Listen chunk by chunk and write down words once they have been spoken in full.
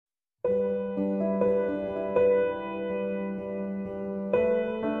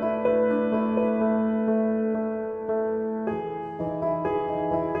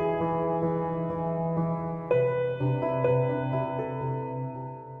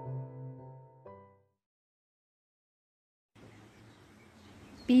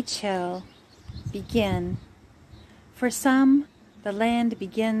Beach Hill, begin. For some, the land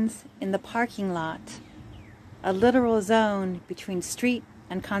begins in the parking lot, a literal zone between street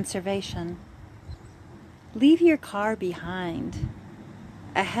and conservation. Leave your car behind.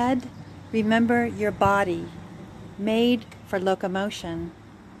 Ahead, remember your body, made for locomotion.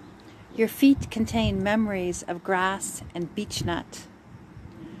 Your feet contain memories of grass and beech nut.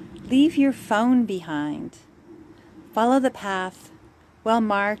 Leave your phone behind. Follow the path, well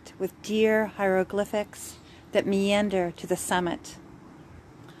marked with deer hieroglyphics that meander to the summit.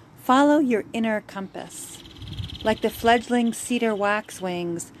 Follow your inner compass, like the fledgling cedar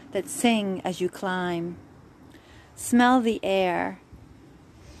waxwings that sing as you climb. Smell the air,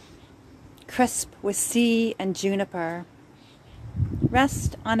 crisp with sea and juniper.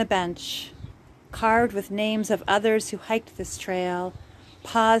 Rest on a bench, carved with names of others who hiked this trail,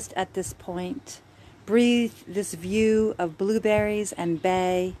 paused at this point, breathed this view of blueberries and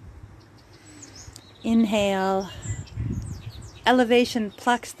bay. Inhale. Elevation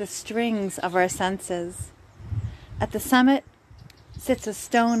plucks the strings of our senses. At the summit sits a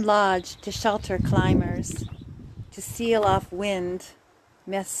stone lodge to shelter climbers, to seal off wind,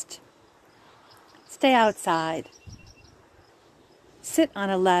 mist. Stay outside. Sit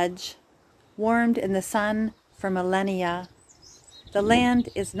on a ledge, warmed in the sun for millennia. The land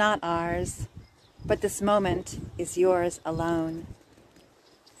is not ours, but this moment is yours alone.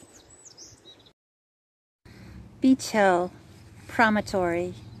 Beach Hill,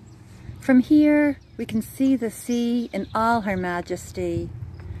 promontory. From here, we can see the sea in all her majesty.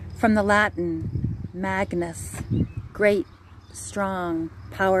 From the Latin, magnus, great, strong,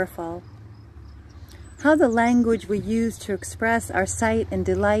 powerful. How the language we use to express our sight and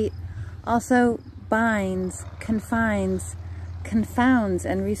delight also binds, confines, confounds,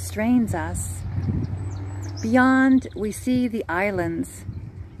 and restrains us. Beyond, we see the islands,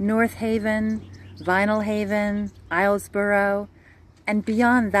 North Haven, Vinyl Haven, Islesboro, and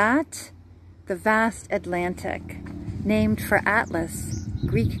beyond that, the vast Atlantic, named for Atlas,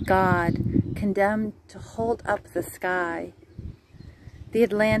 Greek god, condemned to hold up the sky. The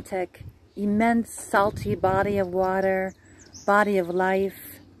Atlantic, immense salty body of water, body of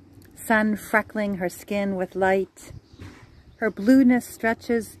life, sun freckling her skin with light. Her blueness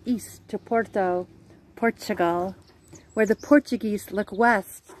stretches east to Porto, Portugal, where the Portuguese look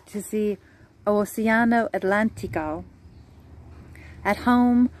west to see Oceano Atlantico. At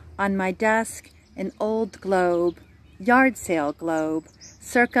home, on my desk, an old globe, yard sale globe,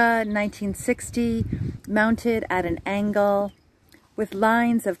 circa 1960, mounted at an angle, with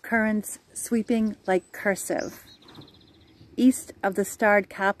lines of currents sweeping like cursive. East of the starred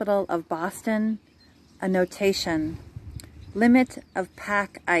capital of Boston, a notation, limit of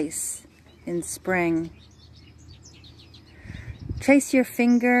pack ice in spring. Trace your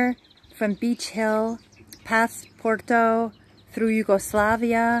finger from Beach Hill, past Porto, through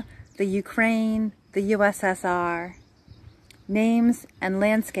Yugoslavia, the Ukraine, the USSR. Names and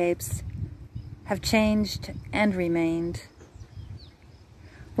landscapes have changed and remained.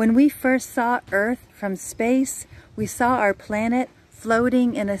 When we first saw Earth from space, we saw our planet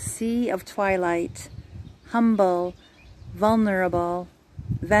floating in a sea of twilight, humble, vulnerable,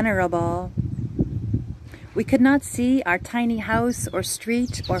 venerable. We could not see our tiny house or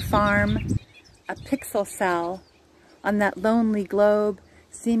street or farm, a pixel cell on that lonely globe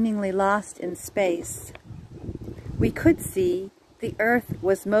seemingly lost in space. We could see the Earth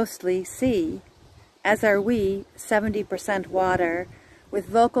was mostly sea, as are we, 70% water, with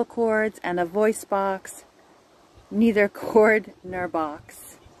vocal cords and a voice box, neither cord nor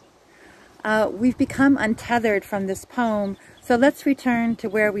box. We've become untethered from this poem, so let's return to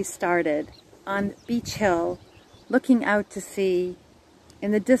where we started, on Beach Hill, looking out to sea.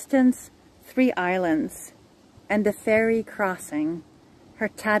 In the distance, 3 islands, and a ferry crossing, her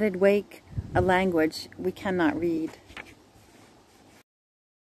tatted wake, a language we cannot read.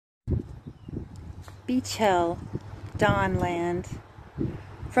 Beach Hill, Dawnland.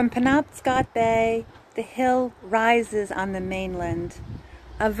 From Penobscot Bay, the hill rises on the mainland,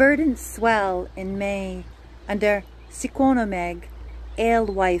 a verdant swell in May under Siquonomeg,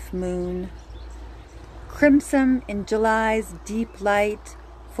 alewife moon. Crimson in July's deep light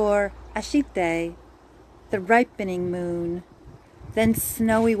for Ashite, the ripening moon, then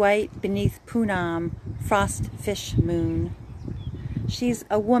snowy white beneath Punam, frost fish moon. She's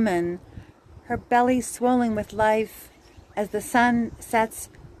a woman, her belly swollen with life as the sun sets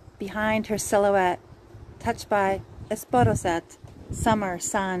behind her silhouette, touched by Esporoset, summer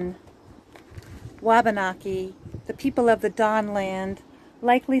sun. Wabanaki, the people of the Dawnland,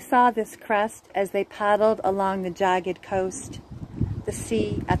 likely saw this crest as they paddled along the jagged coast. the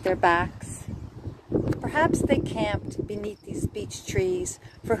sea at their backs. Perhaps they camped beneath these beech trees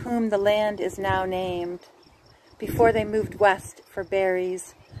for whom the land is now named, before they moved west for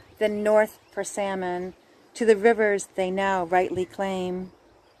berries, then north for salmon, to the rivers they now rightly claim.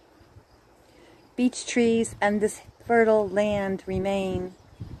 Beech trees and this fertile land remain.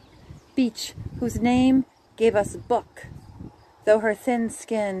 Beech, whose name gave us book, though her thin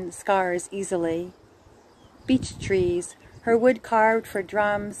skin scars easily. Beech trees, her wood carved for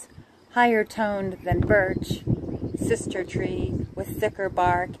drums, higher toned than birch, sister tree with thicker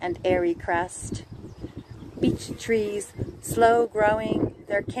bark and airy crest. Beech trees, slow growing,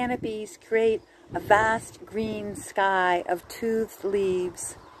 their canopies create a vast green sky of toothed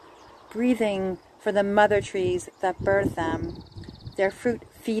leaves, breathing for the mother trees that birth them, their fruit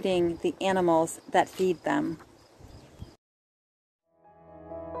feeding the animals that feed them.